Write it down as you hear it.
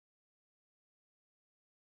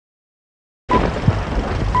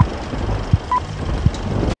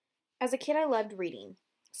As a kid, I loved reading.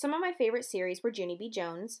 Some of my favorite series were Junie B.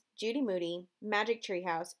 Jones, Judy Moody, Magic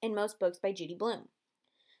Treehouse, and most books by Judy Blume.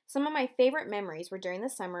 Some of my favorite memories were during the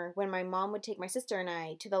summer when my mom would take my sister and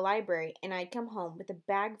I to the library and I'd come home with a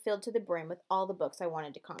bag filled to the brim with all the books I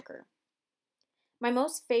wanted to conquer. My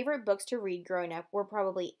most favorite books to read growing up were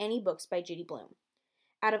probably any books by Judy Blume.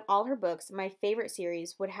 Out of all her books, my favorite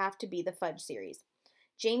series would have to be the Fudge series.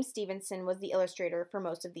 James Stevenson was the illustrator for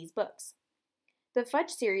most of these books. The Fudge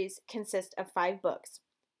series consists of 5 books: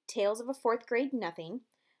 Tales of a Fourth Grade Nothing,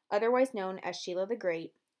 otherwise known as Sheila the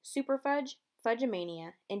Great, Super Fudge,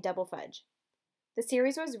 Fudge-A-Mania, and Double Fudge. The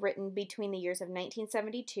series was written between the years of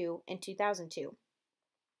 1972 and 2002.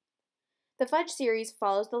 The Fudge series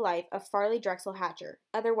follows the life of Farley Drexel Hatcher,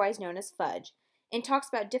 otherwise known as Fudge, and talks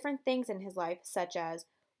about different things in his life such as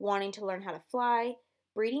wanting to learn how to fly,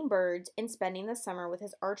 breeding birds, and spending the summer with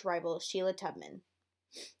his arch-rival Sheila Tubman.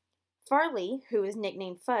 Farley, who is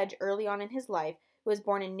nicknamed Fudge early on in his life, was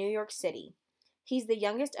born in New York City. He's the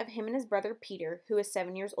youngest of him and his brother Peter, who is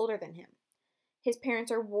 7 years older than him. His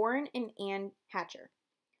parents are Warren and Ann Hatcher.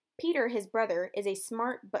 Peter, his brother, is a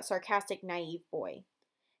smart but sarcastic, naive boy.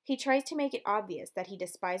 He tries to make it obvious that he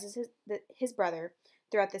despises his brother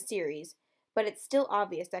throughout the series, but it's still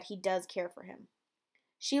obvious that he does care for him.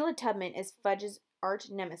 Sheila Tubman is Fudge's arch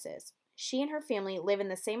nemesis. She and her family live in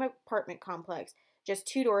the same apartment complex, just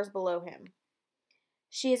 2 doors below him.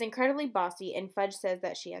 She is incredibly bossy, and Fudge says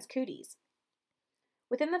that she has cooties.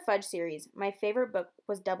 Within the Fudge series, my favorite book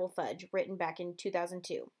was Double Fudge, written back in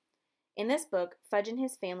 2002. In this book, Fudge and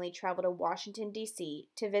his family travel to Washington, D.C.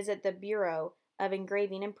 to visit the Bureau of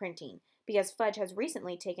Engraving and Printing because Fudge has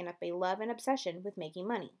recently taken up a love and obsession with making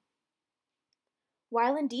money.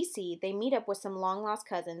 While in D.C., they meet up with some long-lost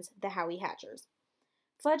cousins, the Howie Hatchers.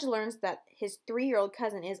 Fudge learns that his 3-year-old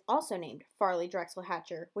cousin is also named Farley Drexel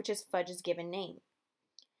Hatcher, which is Fudge's given name.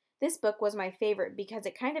 This book was my favorite because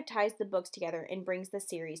it kind of ties the books together and brings the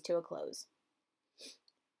series to a close.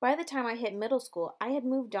 By the time I hit middle school, I had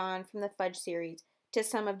moved on from the Fudge series to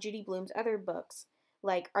some of Judy Blume's other books,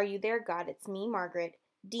 like Are You There, God? It's Me, Margaret,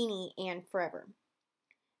 Deanie, and Forever.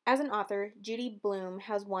 As an author, Judy Blume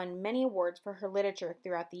has won many awards for her literature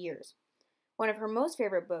throughout the years. One of her most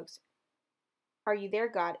favorite books, Are You There,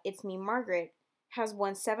 God? It's Me, Margaret, has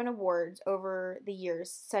won 7 awards over the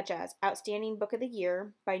years, such as Outstanding Book of the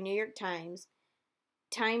Year by New York Times,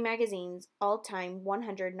 Time Magazine's All-Time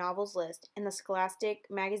 100 Novels list, and the Scholastic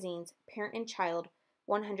Magazine's Parent and Child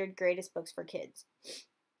 100 Greatest Books for Kids.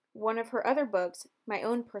 One of her other books, my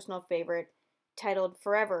own personal favorite, titled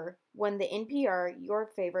Forever, won the NPR Your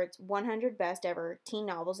Favorites 100 Best Ever Teen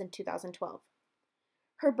Novels in 2012.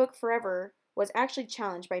 Her book Forever was actually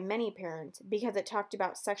challenged by many parents because it talked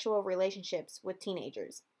about sexual relationships with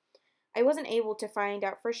teenagers. I wasn't able to find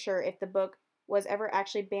out for sure if the book was ever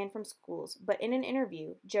actually banned from schools, but in an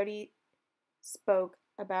interview, Jody spoke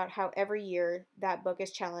about how every year that book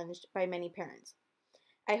is challenged by many parents.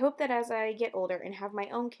 I hope that as I get older and have my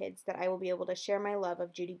own kids that I will be able to share my love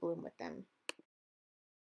of Judy Blume with them.